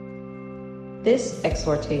This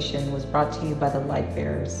exhortation was brought to you by the Light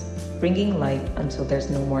Bearers, bringing light until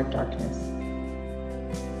there's no more darkness.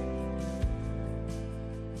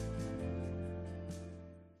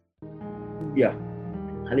 Hallelujah.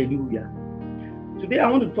 Hallelujah. Today I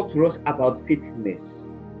want to talk to us about faithfulness.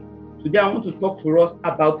 Today I want to talk to us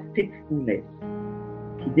about faithfulness.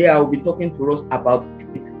 Today I will be talking to us about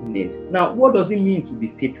faithfulness. Now, what does it mean to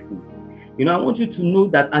be faithful? I want you to know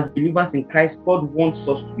that as believers in Christ, God wants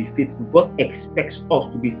us to be faithful. God expects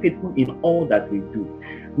us to be faithful in all that we do.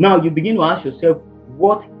 Now, you begin to ask yourself,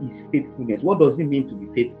 what is faithfulness? What does it mean to be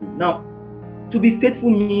faithful? Now, to be faithful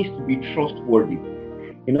means to be trustworthy.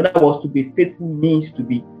 In other words, to be faithful means to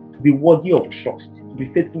be worthy of trust. To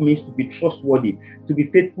be faithful means to be trustworthy. To be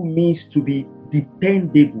faithful means to be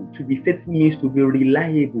dependable. To be faithful means to be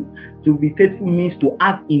reliable. To be faithful means to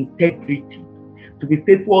have integrity. To be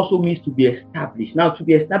faithful also means to be established. Now, to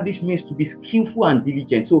be established means to be skillful and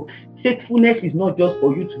diligent. So, faithfulness is not just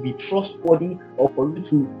for you to be trustworthy or for you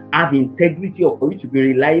to have integrity or for you to be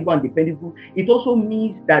reliable and dependable. It also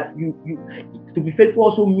means that to be faithful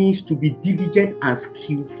also means to be diligent and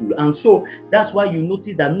skillful. And so that's why you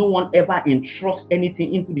notice that no one ever entrusts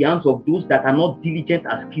anything into the hands of those that are not diligent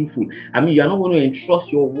and skillful. I mean, you're not going to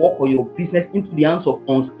entrust your work or your business into the hands of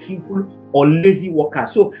unskillful or lazy workers.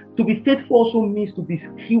 So to be faithful also means to be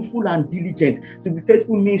skillful and diligent. To be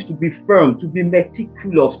faithful means to be firm, to be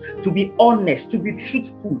meticulous, to be honest, to be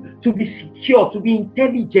truthful, to be secure, to be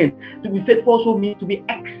intelligent. To be faithful also means to be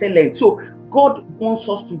excellent. So God wants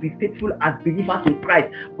us to be faithful as believers in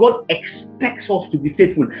Christ. God expects us to be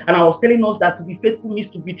faithful. And I was telling us that to be faithful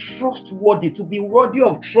means to be trustworthy, to be worthy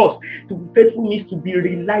of trust. To be faithful means to be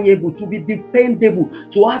reliable, to be dependable,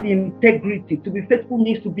 to have integrity. To be faithful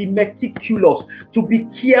means to be meticulous, to be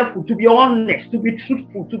careful, to be honest, to be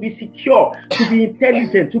truthful, to be secure, to be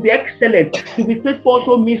intelligent, to be excellent. To be faithful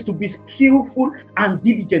also means to be skillful and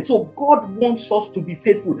diligent. So God wants us to be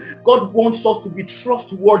faithful. God wants us to be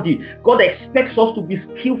trustworthy. God expects us to be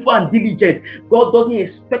skillful and diligent. God doesn't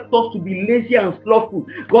expect us to be lazy and slothful.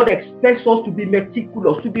 God expects us to be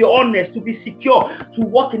meticulous, to be honest, to be secure, to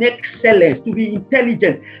work in excellence, to be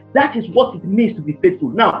intelligent. That is what it means to be faithful.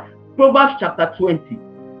 Now, Proverbs chapter 20.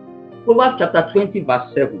 Proverbs chapter 20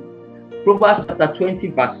 verse 7. Proverbs chapter 20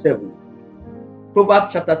 verse 7. Proverbs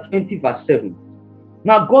chapter 20 verse 7.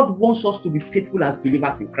 Now, God wants us to be faithful as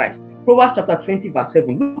believers in Christ. Proverbs chapter 20 verse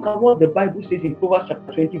 7. Look at what the Bible says in Proverbs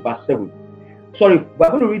chapter 20 verse 7. Sorry, we're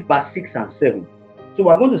going to read verse 6 and 7. So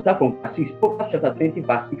we're going to start from verse 6. Proverbs chapter 20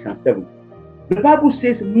 verse 6 and 7. The Bible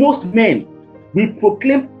says, most men will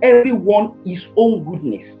proclaim everyone his own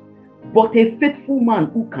goodness, but a faithful man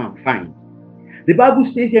who can find. The Bible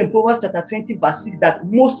says here in Proverbs chapter 20 verse 6 that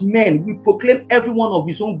most men will proclaim everyone of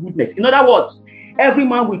his own goodness. In other words, every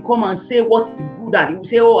man will come and say what is good at. He will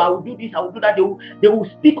say, oh, I will do this, I will do that. They will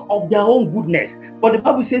speak of their own goodness. But the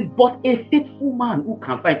Bible says, but a faithful man who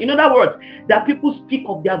can find. In other words, that people speak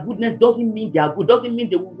of their goodness doesn't mean they are good. Doesn't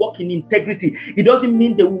mean they will walk in integrity. It doesn't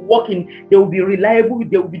mean they will be reliable.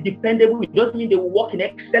 They will be dependable. It doesn't mean they will walk in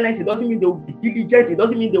excellence. It doesn't mean they will be diligent. It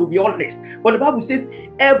doesn't mean they will be honest. But the Bible says,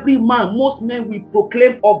 every man, most men will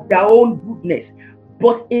proclaim of their own goodness,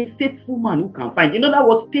 but a faithful man who can find. In other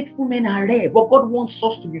words, faithful men are rare, but God wants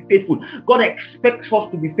us to be faithful. God expects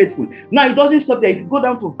us to be faithful. Now, it doesn't stop there. If you go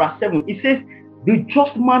down to verse 7, it says, the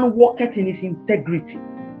just man walketh in his integrity.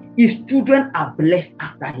 His children are blessed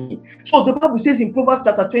after him. So the Bible says in Proverbs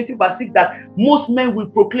chapter 20 verse 6 that most men will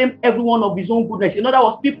proclaim every one of his own goodness. In other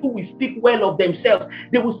words, people will speak well of themselves.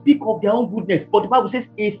 They will speak of their own goodness. But the Bible says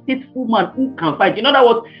a faithful man who can find. In other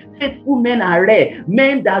words, faithful men are rare.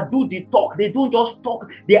 Men that do the talk. They don't just talk.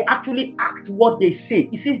 They actually act what they say.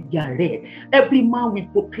 It says they are rare. Every man will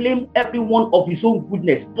proclaim every one of his own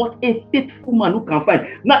goodness. But a faithful man who can find.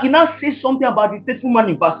 Now, it now says something about the faithful man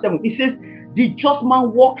in verse 7. It says, the just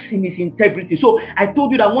man walks in his integrity. So I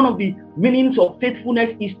told you that one of the meanings of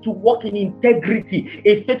faithfulness is to walk in integrity.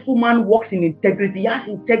 A faithful man walks in integrity. He has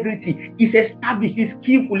integrity. He's established. He's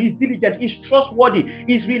skillful. He's diligent. He's trustworthy.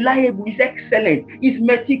 He's reliable. He's excellent. He's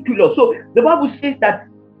meticulous. So the Bible says that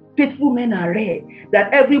faithful men are rare,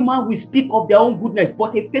 that every man will speak of their own goodness,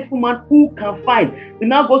 but a faithful man who can find. It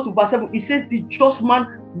now goes to verse 7. It says the just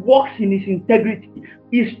man walks in his integrity.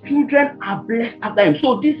 His children are blessed after him.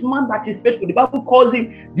 So this man that is faithful, the Bible calls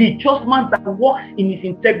him the just man that walks in his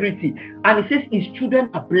integrity. And it says his children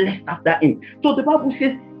are blessed after him. So the Bible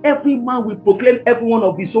says every man will proclaim every one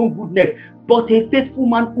of his own goodness, but a faithful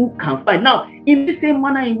man who can find. Now, in the same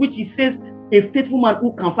manner in which it says a faithful man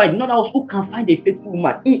who can find. In other words, who can find a faithful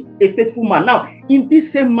man? A faithful man. Now, in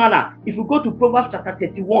this same manner, if you go to Proverbs chapter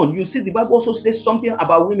 31, you see the Bible also says something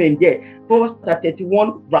about women there. Proverbs chapter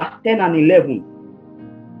 31, verse 10 and 11.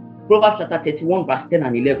 Proverbs chapter 31, verse 10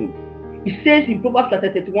 and 11. It says in Proverbs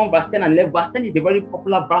chapter 31, verse 10 and 11, verse 10 is a very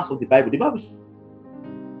popular verse of the Bible. The Bible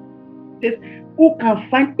says, who can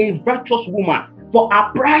find a virtuous woman? For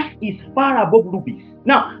her price is far above rubies.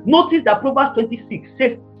 Now, notice that Proverbs 26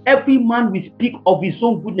 says, every man will speak of his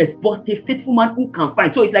own goodness, but a faithful man who can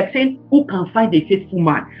find. So it's like saying, who can find a faithful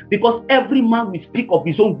man? Because every man will speak of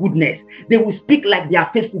his own goodness. They will speak like they are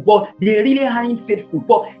faithful, but they really aren't faithful.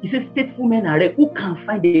 But he says, faithful men are rare. Who can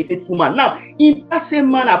find a faithful man? Now, in that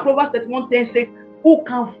same manner, Proverbs 31:10 says, who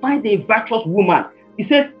can find a virtuous woman? He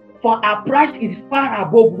says, for her price is far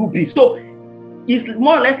above rubies. So it's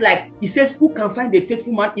more or less like he says, who can find a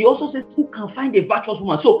faithful man? He also says, who can find a virtuous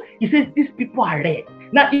woman? So he says, these people are rare.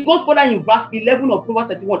 Now, it goes further in verse 11 of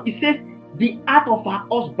Proverbs 31. It says, the heart of her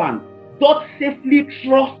husband doth safely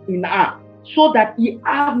trust in her, so that he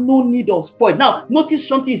have no need of spoil. Now, notice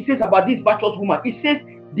something it says about this virtuous woman. It says,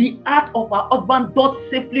 the heart of her husband doth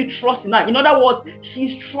safely trust in her. In other words,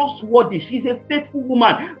 she's trustworthy. She's a faithful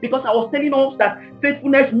woman. Because I was telling us that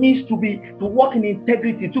faithfulness means to walk in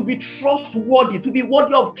integrity, to be trustworthy, to be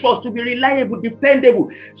worthy of trust, to be reliable, dependable.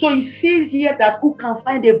 So he says here that who can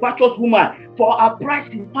find a virtuous woman? For her price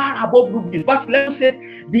is far above rubies. Verse 11 says,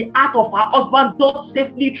 the heart of her husband doth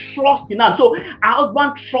safely trust in her. So her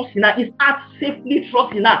husband trusts in her. His heart safely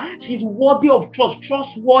trusts in her. She's worthy of trust,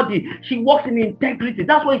 trustworthy. She walks in integrity.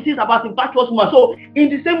 That's what he says about a virtuous woman. So in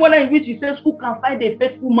the same way in which he says, who can find a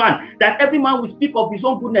faithful man? That every man will speak of his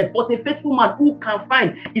own goodness, but a faithful man who can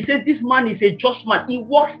find? He says this man is a just man. He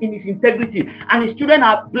walks in his integrity, and his children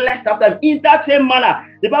are blessed after him. In that same manner,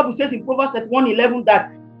 the Bible says in Proverbs 31:11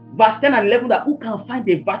 that verse 10 and 11 that who can find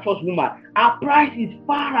a virtuous woman? Her price is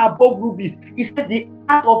far above rubies. He said the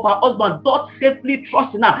heart of her husband doth safely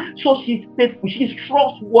trust in her. So she's faithful, she's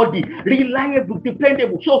trustworthy, reliable,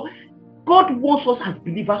 dependable. So God wants us as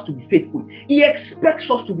believers to be faithful. He expects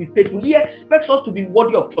us to be faithful. He expects us to be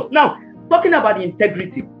worthy of trust. Now, talking about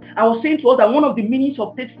integrity, I was saying to us that one of the meanings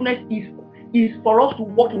of faithfulness is for us to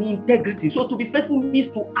walk in integrity. So to be faithful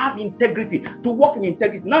means to have integrity, to walk in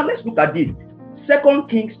integrity. Now let's look at this. 2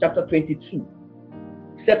 Kings chapter 22.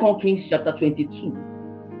 2 Kings chapter 22.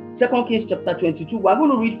 2 Kings chapter 22. We're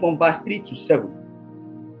going to read from verse 3 to 7.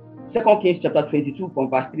 2 Kings chapter 22 from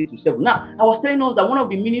verse 3 to 7. Now, I was telling us that one of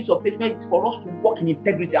the meanings of faithfulness is for us to walk in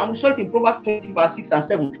integrity. And we saw it in Proverbs 20 verse 6 and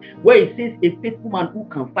 7, where it says, a faithful man who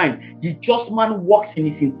can find? The just man walks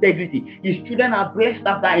in his integrity. His children are blessed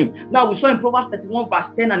after him. Now, we saw in Proverbs 31 verse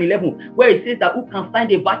 10 and 11, where it says that who can find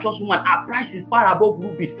a virtuous woman? Her price is far above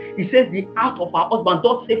rubies. It says the heart of her husband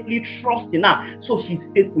doth safely trust in her. So she's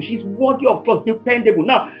faithful. She's worthy of trust, dependable.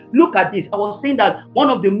 Now, look at this. I was saying that one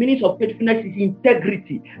of the meanings of faithfulness is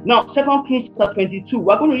integrity. Now, 2 Kings chapter 22,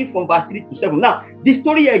 we're going to read from verse 3 to 7. Now, the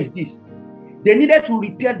story here is this. They needed to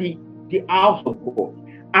repair the house of God.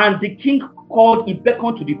 And the king called, he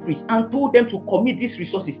beckoned to the priest and told them to commit these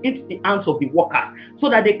resources into the hands of the workers so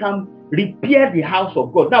that they can repair the house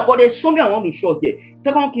of God. Now, but there's something I want to show us here.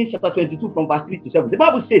 2 Kings chapter 22 from verse 3 to 7. The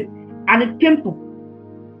Bible says, and it came to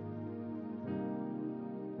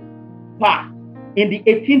pass in the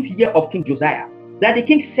 18th year of King Josiah, that the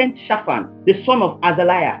king sent Shaphan, the son of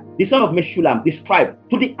Azaliah, the son of Meshullam, the scribe,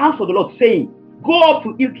 to the house of the Lord, saying, go up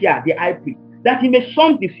to Hilkiah the high priest, that he may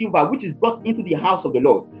sum the silver which is brought into the house of the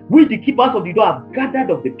Lord, which the keepers of the door have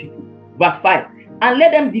gathered of the people. Verse 5, and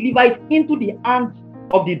let them deliver it into the hands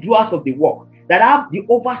of the doers of the work, that have the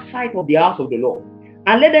oversight of the house of the Lord.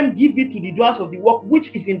 And let them give it to the doers of the work which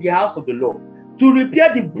is in the house of the Lord, to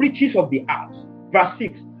repair the breaches of the house. Verse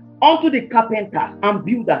 6, unto the carpenters and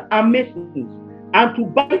builders and masons, and to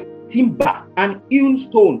buy timber and hewn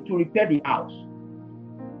stone to repair the house.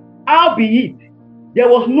 Howbeit, there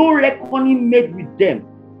was no reckoning made with them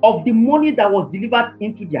of the money that was delivered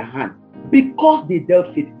into their hand, because they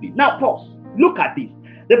dealt faithfully. Now pause. Look at this.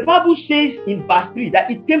 The Bible says in verse 3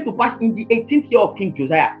 that it came to pass in the 18th year of King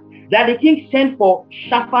Josiah that the king sent for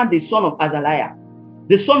Shaphan the son of Azaliah,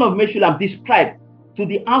 the son of Meshullam, the scribe, to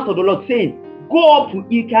the house of the Lord, saying, go up to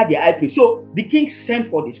Hilkiah the high priest. So the king sent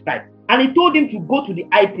for the scribe, and he told him to go to the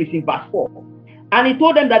high priest in verse 4. And he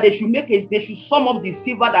told them that they should sum up the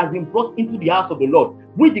silver that has been brought into the house of the Lord,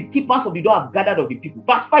 which the keepers of the door have gathered of the people.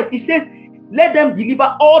 Verse 5, he says, let them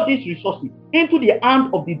deliver all these resources into the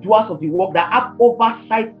hand of the doers of the work that have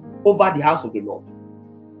oversight over the house of the Lord.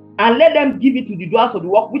 And let them give it to the doers of the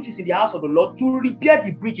work which is in the house of the Lord to repair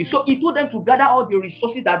the breaches. So he told them to gather all the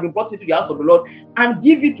resources that have been brought into the house of the Lord and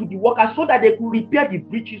give it to the workers so that they could repair the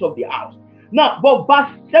breaches of the house. Now, but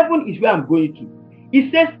verse 7 is where I'm going to.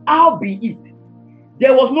 It says, howbeit,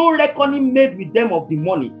 there was no reckoning made with them of the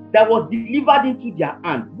money that was delivered into their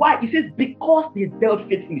hand. Why? It says, because they dealt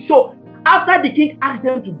faithfully. So, after the king asked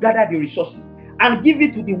them to gather the resources and give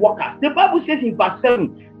it to the workers, the Bible says in verse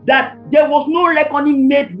 7 that there was no reckoning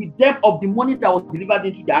made with them of the money that was delivered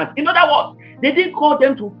into their hands. In other words, they didn't call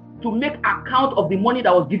them to make account of the money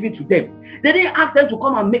that was given to them. They didn't ask them to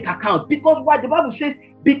come and make account. Because why? The Bible says,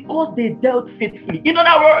 because they dealt faithfully. In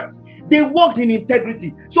other words, they walked in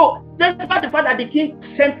integrity. So, despite the fact that the king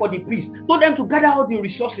sent for the priest, told them to gather all the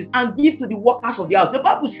resources and give to the workers of the house, the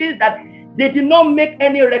Bible says that they did not make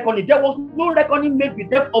any reckoning. There was no reckoning made with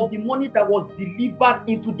them of the money that was delivered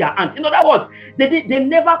into their hands. In other words, they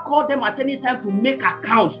never called them at any time to make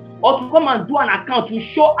accounts or to come and do an account to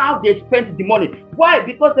show how they spent the money. Why?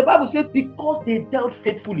 Because the Bible says, because they dealt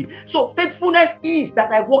faithfully. So faithfulness is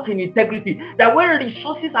that I walk in integrity. That when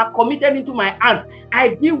resources are committed into my hands,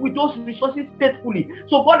 I deal with those resources faithfully.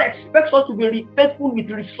 So God expects us to be faithful with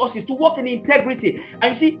resources, to walk in integrity.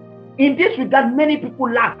 And you see, in this regard, many people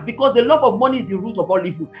lack because the love of money is the root of all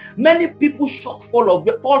evil. Many people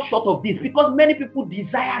fall short of this because many people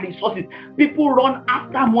desire resources. People run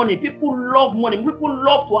after money. People love money. People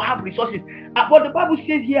love to have resources. But the Bible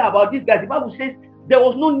says here about these guys, the Bible says there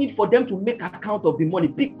was no need for them to make account of the money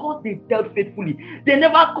because they dealt faithfully. They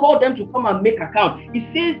never called them to come and make account. It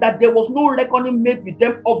says that there was no reckoning made with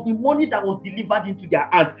them of the money that was delivered into their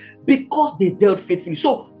hands because they dealt faithfully.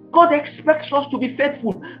 So God expects us to be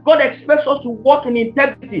faithful. God expects us to walk in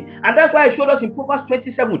integrity. And that's why I showed us in Proverbs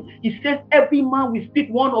 27. It says, every man will speak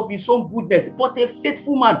one of his own goodness, but a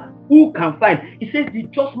faithful man who can find? It says, the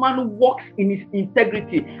just man who walks in his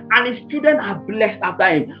integrity, and his children are blessed after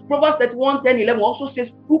him. Proverbs 31:10-11 also says,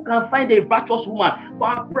 who can find a virtuous woman? For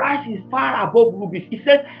her price is far above rubies. It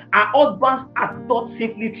says, our husbands are taught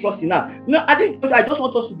safely trust in her. You know, I just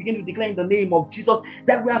want us to begin to declare in the name of Jesus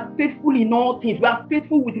that we are faithful in all things. We are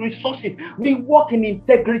faithful with resources. We walk in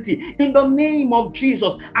integrity. In the name of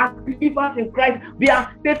Jesus, as believers in Christ, we are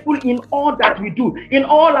faithful in all that we do. In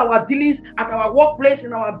all our dealings, at our workplace,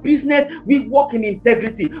 in our business, we walk in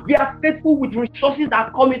integrity. We are faithful with resources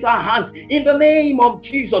that come into our hands. In the name of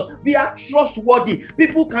Jesus, we are trustworthy.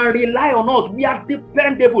 People can rely on us. We are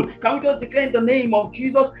dependable. Can we just declare in the name of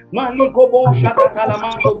Jesus? We declare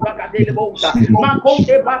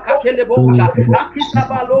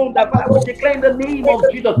in the name of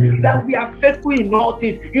Jesus that we are faithful in all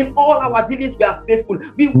things. In all our dealings, we are faithful.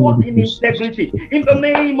 We walk in integrity. In the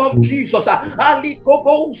name of Jesus,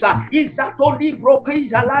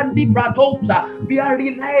 we are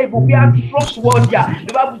reliable. We are trustworthy.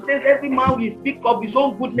 The Bible says every man will speak of his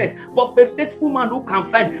own goodness, but the faithful man who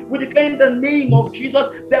can find. We declare in the name of Jesus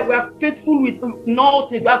that we are faithful in all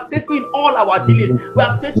things. We are faithful in all our dealings. We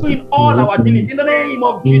are faithful in all our dealings. In the name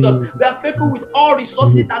of Jesus, we are faithful with all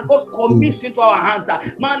resources that God commits into our hands.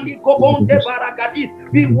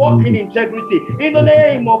 We walk in integrity. In the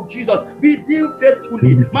name of Jesus, we deal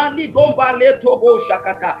faithfully. I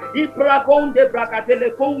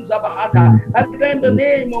declare in the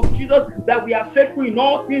name of Jesus that we are faithful in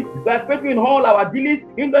all things. We are faithful in all our dealings.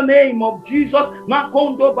 In the name of Jesus, we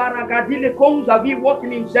walk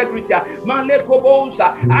in integrity.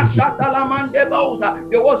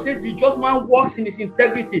 The word says the just man walks in his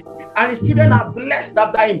integrity, and his children are blessed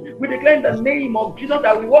after him. We declare in the name of Jesus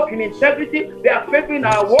that we walk in integrity. We are faithful in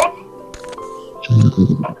our work.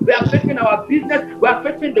 We are faithful in our business. We are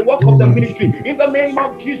faithful in the work of the ministry. In the name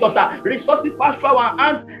of Jesus, resources pass through our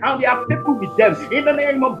hands, and we are faithful with them. In the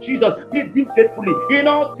name of Jesus, we deal faithfully in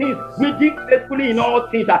all things. We deal faithfully in all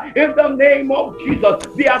things. In the name of Jesus,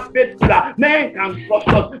 we are faithful. Men can trust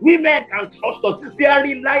us. Women can trust us. We are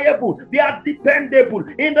reliable. We are dependable.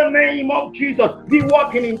 In the name of Jesus, we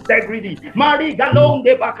walk in integrity. Mari galon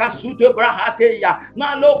de bakasute brahateya.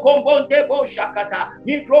 Malo kombonde bo shakata.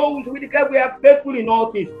 We close. We declare we are faithful in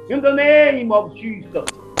all things. In the name of Jesus.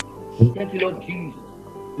 Thank you, Lord Jesus.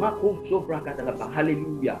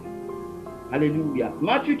 Hallelujah. Hallelujah.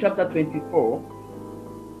 Matthew chapter 24.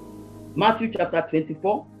 Matthew chapter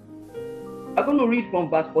 24. I'm going to read from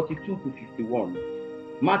verse 42 to 51.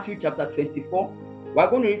 Matthew chapter 24. We're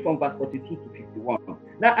going to read from verse 42 to 51.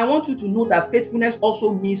 Now, I want you to know that faithfulness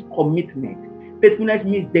also means commitment. Faithfulness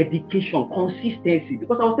means dedication, consistency.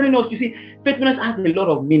 Because I was telling us, you see, faithfulness has a lot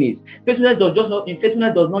of meanings. Faithfulness does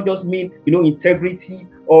not just mean, integrity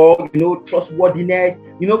or, trustworthiness.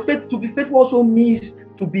 To be faithful also means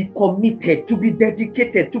to be committed, to be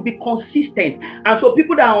dedicated, to be consistent. And so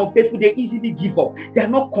people that are unfaithful, they easily give up. They are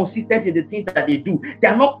not consistent in the things that they do. They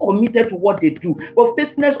are not committed to what they do. But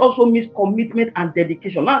faithfulness also means commitment and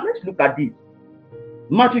dedication. Now, let's look at this.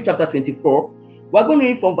 Matthew chapter 24. We're going to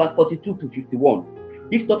read from verse 42 to 51.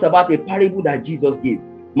 This talks about a parable that Jesus gave.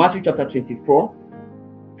 Matthew chapter 24,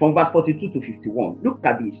 from verse 42 to 51. Look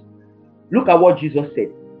at this. Look at what Jesus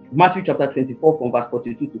said. Matthew chapter 24, from verse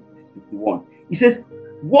 42 to 51. He says,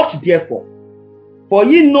 "Watch therefore, for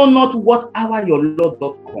ye know not what hour your Lord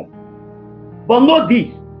doth come. But know this,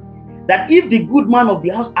 that if the good man of the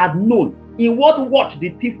house had known in what watch the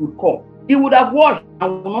thief would come, he would have watched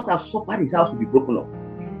and would not have suffered his house to be broken up.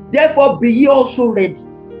 Therefore be ye also ready,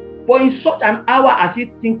 for in such an hour as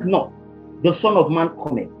ye think not, the Son of Man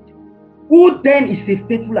cometh. Who then is a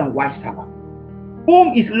faithful and wise servant,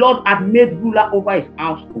 whom his Lord hath made ruler over his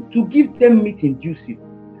household, to give them meat in due season?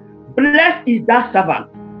 Blessed is that servant,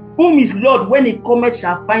 whom his Lord, when he cometh,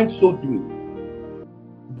 shall find so doing.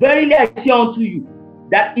 Verily I say unto you,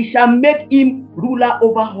 that he shall make him ruler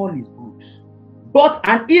over all his goods. But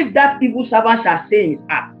and if that evil servant shall say in his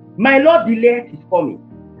heart, My Lord delayeth his coming,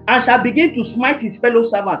 and shall begin to smite his fellow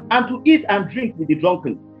servants, and to eat and drink with the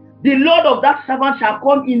drunken, the Lord of that servant shall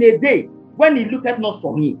come in a day when he looketh not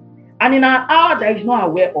for him, and in an hour that he is not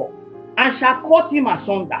aware of, and shall cut him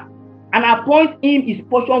asunder, and appoint him his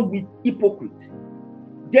portion with hypocrites.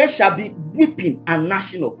 There shall be weeping and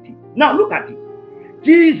gnashing of teeth." Now look at it.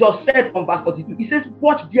 Jesus said on verse 42, he says,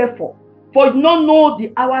 "Watch therefore, for you do not know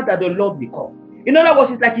the hour that the Lord will come." In other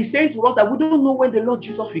words, it's like he's saying to us that we don't know when the Lord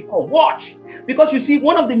Jesus will come. Watch. Because you see,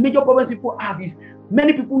 one of the major problems people have is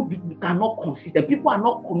many people are not consistent. People are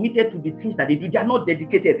not committed to the things that they do. They are not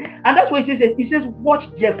dedicated. And that's why he says, "Watch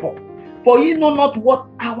therefore, for you know not what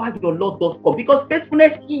hour your Lord does come." Because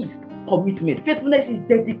faithfulness is commitment. Faithfulness is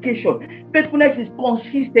dedication. Faithfulness is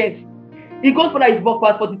consistency. He goes for that in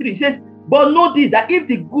verse 43. He says, "But know this, that if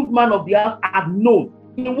the good man of the house had known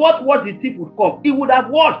in what watch the thief would come, he would have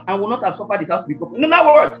watched and would not have suffered his house to be broken." In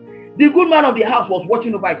other words, the good man of the house was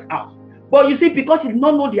watching over his house. But you see, because he did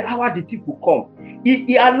not know the hour the thief would come,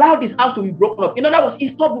 he allowed his house to be broken up. In other words, he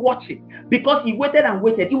stopped watching because he waited and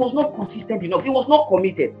waited. He was not consistent enough. He was not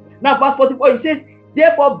committed. Now, verse 44, he says,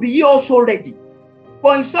 "Therefore be ye also ready,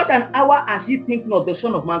 for in such an hour as ye think not, the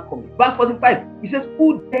Son of Man cometh." Verse 45, he says,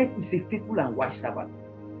 "Who then is a faithful and wise servant,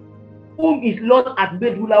 whom his Lord hath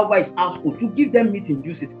made ruler over his household, to give them meat in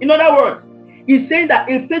due season?" In other words, he's saying that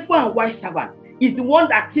a faithful and wise servant is the one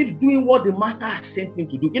that keeps doing what the master has sent him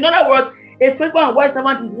to do. In other words, a faithful and wise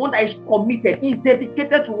servant is one that is committed. He is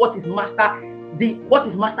dedicated to what his master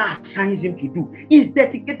assigns him to do. He is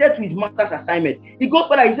dedicated to his master's assignment. He goes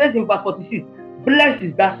further. He says in verse 46, "Blessed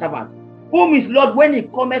is that servant, whom his Lord, when he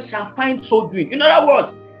cometh, shall find so doing." In other words,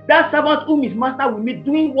 that servant whom his master will meet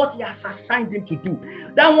doing what he has assigned him to do.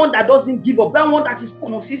 That one that doesn't give up. That one that is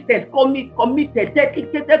consistent, committed,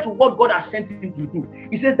 dedicated to what God has sent him to do.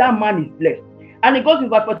 He says that man is blessed. And he goes in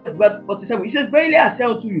verse 47. He says, "Verily I say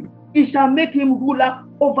unto you, he shall make him ruler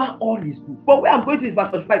over all his goods." But where I'm going to is verse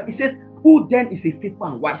 45. He says, "Who then is a faithful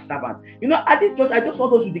and wise servant?" You know, at this church, I just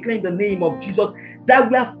want us to declare in the name of Jesus that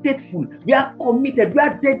we are faithful, we are committed, we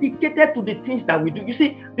are dedicated to the things that we do. You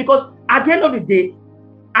see, because at the end of the day,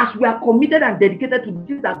 as we are committed and dedicated to the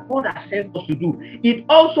things that God has sent us to do, it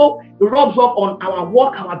also rubs off on our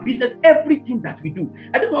work, our business, everything that we do.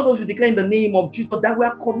 I just want us to declare in the name of Jesus that we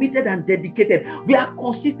are committed and dedicated. We are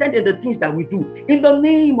consistent in the things that we do. In the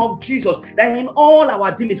name of Jesus, that in all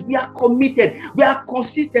our dealings, we are committed, we are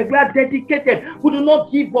consistent, we are dedicated. We do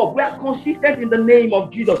not give up. We are consistent in the name of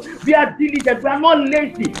Jesus. We are diligent. We are not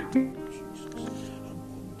lazy.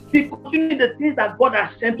 We continue the things that God has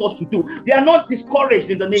sent us to do. We are not discouraged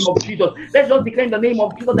in the name of Jesus. Let's just declare in the name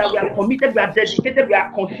of Jesus that we are committed, we are dedicated, we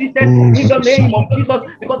are consistent in the name of Jesus,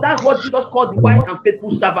 because that's what Jesus called the wise and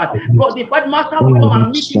faithful servant. Because the first master will come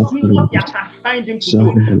and meet him doing what he has assigned him to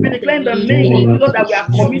do. We declare in the name of Jesus that we are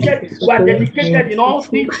committed, we are dedicated in all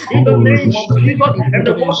things in the name of Jesus, and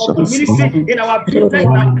the work of the ministry, in our business, in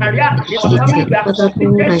our career, in our family. We are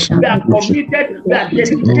consistent, we are committed, we are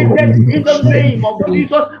dedicated in the name of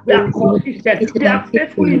Jesus. We are consistent. We are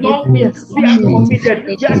faithful in all things. We are committed.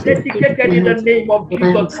 We are dedicated in the name of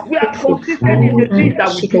Jesus. We are consistent in the things that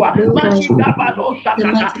we do. We are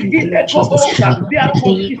consistent. We are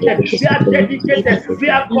dedicated. We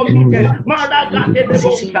are committed.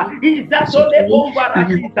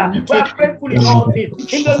 We are faithful in all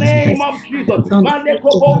things. In the name of Jesus.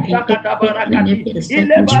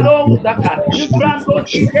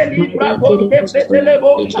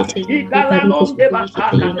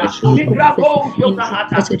 We are committed,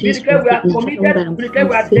 we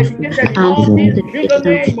are dedicated in all things. In the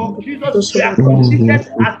name of Jesus, we are consistent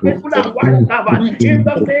as faithful and wise servants. In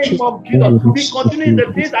the name of Jesus, we continue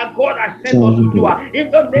the things that God has sent us to do. In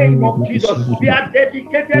the name of Jesus, we are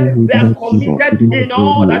dedicated, we are committed in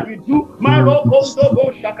all that we do.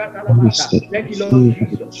 Thank you, Lord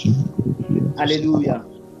Jesus. Hallelujah.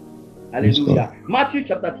 Hallelujah. Matthew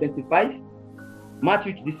chapter 25.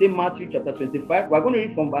 The same Matthew chapter 25. We're going to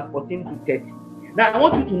read from verse 14 to 30. Now, I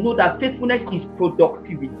want you to know that faithfulness is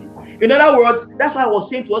productivity. In other words, that's why I was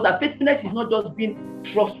saying to us that faithfulness is not just being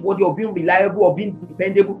trustworthy or being reliable or being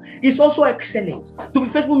dependable. It's also excellent. To be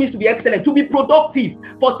faithful means to be excellent, to be productive,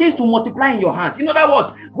 for things to multiply in your hands. In other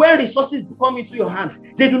words, when resources come into your hands,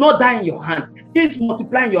 they do not die in your hands. Things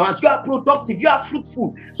multiply in your hands. You are productive. You are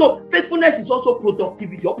fruitful. So faithfulness is also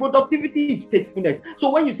productivity. Your productivity is faithfulness. So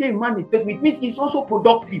when you say a man is faithful, it means he's also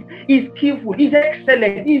productive. He's skillful. He's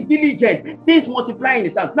excellent. He's diligent. Things multiply in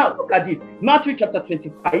his hands. Now look at this. Matthew chapter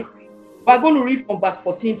 25. We're going to read from verse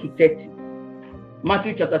 14 to 30.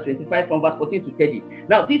 Matthew chapter 25 from verse 14 to 30.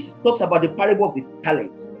 Now this talks about the parable of the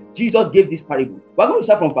talents. Jesus gave this parable. We're going to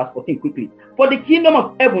start from verse 14 quickly. For the kingdom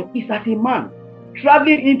of heaven is as a man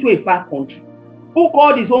traveling into a far country, who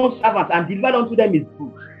called his own servants and delivered unto them his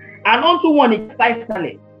goods. And unto one he gave 5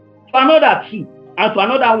 talents, to another 2, and to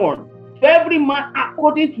another 1, to every man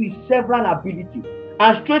according to his several ability,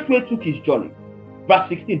 and straightway took his journey. Verse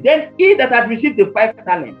 16. Then he that had received the 5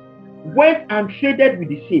 talents went and traded with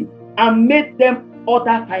the same, and made them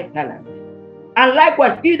other 5 talents. And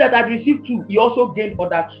likewise, he that had received 2, he also gained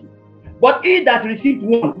other 2. But he that received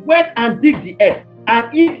 1 went and digged the earth,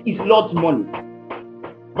 and eat his Lord's money.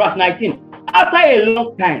 Verse 19. After a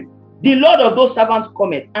long time, the Lord of those servants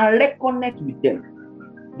cometh and reckoneth with them.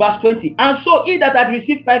 Verse 20. And so he that had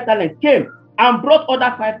received 5 talents came and brought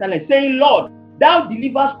other 5 talents, saying, Lord, thou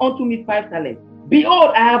deliverest unto me 5 talents.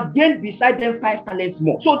 Behold, I have gained beside them 5 talents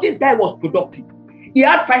more. So this guy was productive. He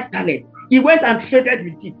had 5 talents. He went and traded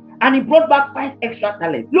with it, and he brought back 5 extra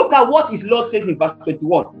talents. Look at what his Lord says in verse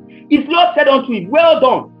 21. His Lord said unto him, well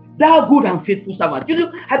done, thou good and faithful servant. You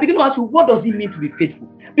know, I begin to ask you, what does it mean to be faithful?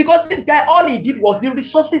 Because this guy, all he did was the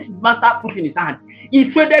resources his master put in his hand. He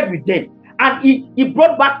traded with them, and he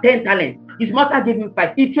brought back 10 talents. His master gave him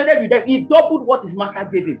 5. He traded with them. He doubled what his master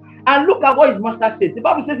gave him. And look at what his master says. The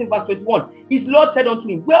Bible says in verse 21, his Lord said unto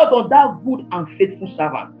him, well done, thou good and faithful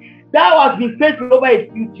servant. Thou hast been faithful over a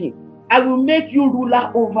few things. I will make you ruler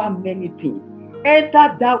over many things.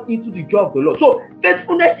 Enter thou into the joy of the Lord. So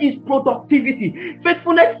faithfulness is productivity.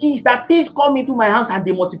 Faithfulness is that things come into my hands and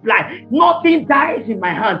they multiply. Nothing dies in my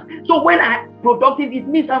hands. So when I'm productive, it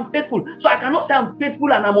means I'm faithful. So I cannot say I'm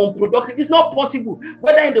faithful and I'm unproductive. It's not possible.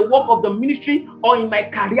 Whether in the work of the ministry or in my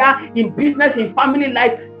career, in business, in family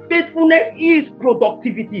life, faithfulness is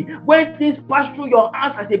productivity. When things pass through your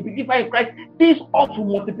hands as a believer in Christ, things ought to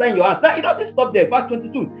multiply in your hands. Now it doesn't stop there. Verse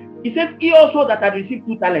 22. He says, he also that had received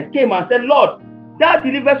 2 talents came and said, Lord, thou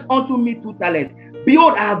deliverest unto me 2 talents.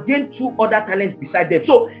 Behold, I have gained 2 other talents beside them.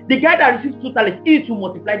 So the guy that received 2 talents is to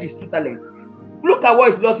multiply these 2 talents. Look at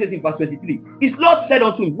what his Lord says in verse 23. His Lord said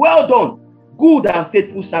unto him, well done, good and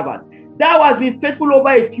faithful servant. Thou hast been faithful over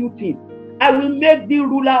a few things. I will make thee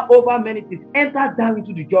ruler over many things. Enter thou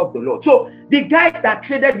into the joy of the Lord. So the guys that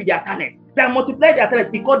traded with their talents, that multiplied their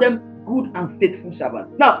talents, he called them good and faithful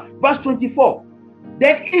servants. Now, verse 24.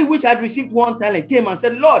 Then he which had received 1 talent came and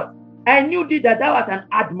said, Lord, I knew thee that thou art an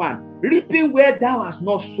hard man, reaping where thou hast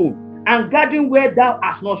not sown, and gathering where thou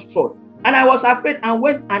hast not strawed. And I was afraid and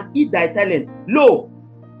went and hid thy talent. Lo,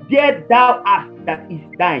 there thou hast that is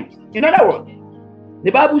thine. In other words, the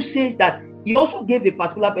Bible says that he also gave a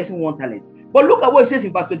particular person 1 talent. But look at what it says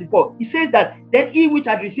in verse 24. It says that then he which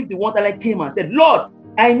had received the 1 talent came and said, Lord,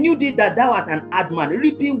 I knew thee that thou art an hard man,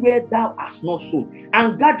 reaping where thou hast not sown,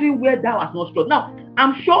 and gathering where thou hast not strawed. Now,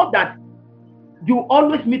 I'm sure that you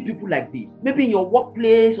always meet people like this. Maybe in your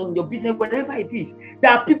workplace, or in your business, wherever it is.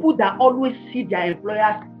 There are people that always see their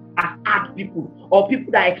employers as hard people, or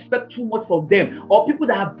people that expect too much from them, or people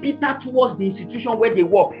that are bitter towards the institution where they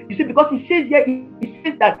work. You see, because it says here, it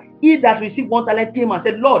says that he that received 1 talent came and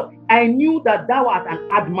said, Lord, I knew that thou art an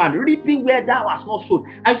hard man, reaping where thou hast not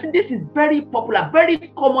sown. And see, this is very popular, very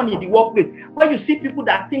common in the workplace, where you see people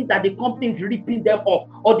that think that the company is ripping them off,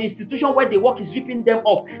 or the institution where they work is ripping them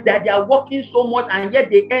off, that they are working so much and yet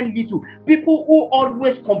they earn little. People who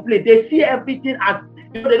always complain, they see everything as,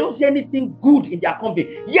 they don't see anything good in their company,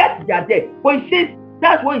 yet they are there. But it says,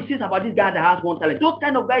 that's what he says about this guy that has 1 talent. Those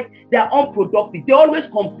kind of guys, they are unproductive. They always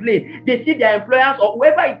complain. They see their employers or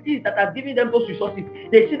whoever it is that has given them those resources,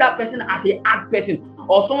 they see that person as a hard person.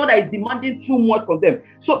 or someone that is demanding too much from them.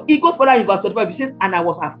 So it goes further in verse 25. It says, and I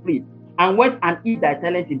was afraid, and went and hid thy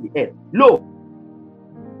talent in the earth. Lo,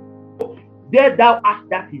 there thou hast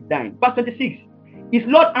that is thine. Verse 26. His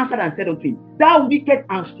Lord answered and said unto him, thou wicked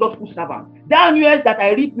and slothful servant, thou knewest that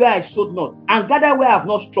I reap where I sowed not, and gather where I have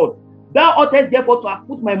not strawed. Thou oughtest therefore to have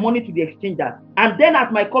put my money to the exchangers, and then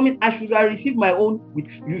at my coming I should have received my own with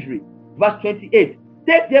usury. Verse 28.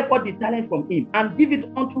 Take therefore the talent from him, and give it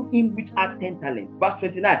unto him which hath 10 talents. Verse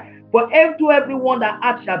 29. For to everyone that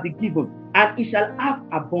hath shall be given, and he shall have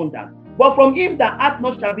abundance. But from him that hath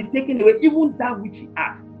not shall be taken away even that which he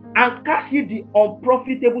hath. And cast ye the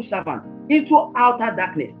unprofitable servant into outer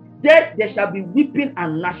darkness. There shall be weeping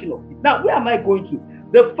and gnashing of teeth. Now, where am I going to?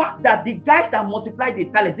 The fact that the guys that multiply the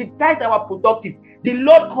talents, the guys that were productive, the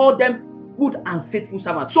Lord called them good and faithful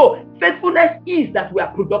servants. So faithfulness is that we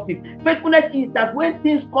are productive. Faithfulness is that when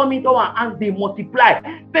things come into our hands, they multiply.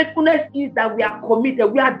 Faithfulness is that we are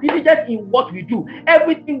committed. We are diligent in what we do.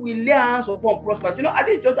 Everything we lay our hands upon prospers. I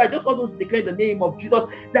just want to declare in the name of Jesus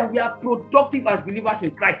that we are productive as believers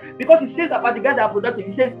in Christ. Because it says about the guys that are productive,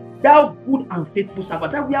 it says, thou good and faithful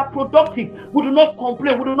servant, that we are productive. We do not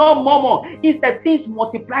complain. We do not murmur. Instead, things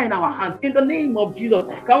multiply in our hands. In the name of Jesus,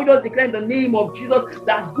 can we just declare in the name of Jesus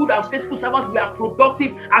that good and faithful servants, we are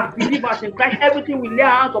productive as believers in Christ. Everything we lay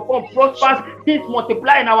our hands upon prospers. Things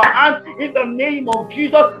multiply in our hands. In the name of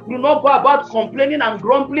Jesus, we do not go about complaining and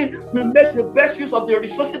grumbling. We make the best use of the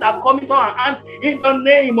resources that come into our hands. In the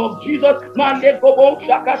name of Jesus, we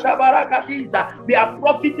are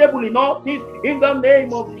profitable in all things. In the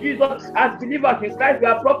name of Jesus, as believers in Christ, we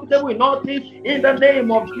are profitable in all things. In the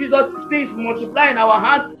name of Jesus, things multiply in our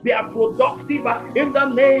hands. We are productive in the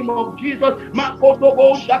name of Jesus. Nothing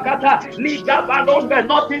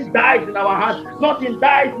dies in our hands. Nothing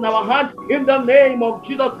dies in our hands. In the name of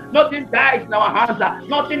Jesus, nothing dies in our hands.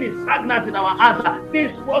 Nothing is stagnant in our hands.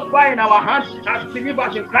 Things prosper in our hands. As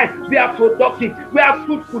believers in Christ, we are productive. We are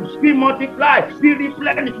fruitful. We multiply. We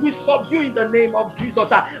replenish. We subdue in the name of Jesus.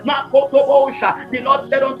 The Lord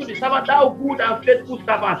said unto the servant, thou good and faithful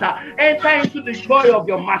servant, enter into the joy of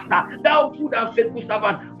your master. Thou good and faithful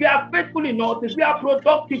servant. We are faithful in all things. We are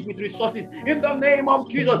productive with resources. In the name of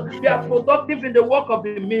Jesus, we are productive in the work of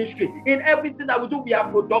the ministry. In everything that we do, we are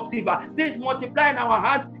productive. This multiply in our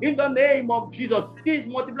hands. In the name of Jesus, this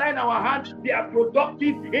multiply in our hands. We are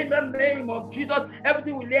productive. In the name of Jesus,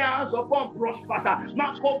 everything we lay hands upon prospers.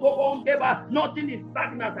 Nothing is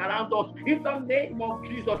stagnant around us. In the name of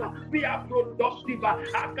Jesus, we are productive.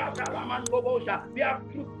 We are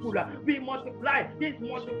fruitful. We multiply. This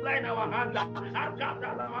multiply in our hands.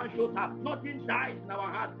 Nothing dies in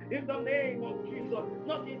our hands. In the name of Jesus,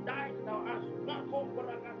 nothing dies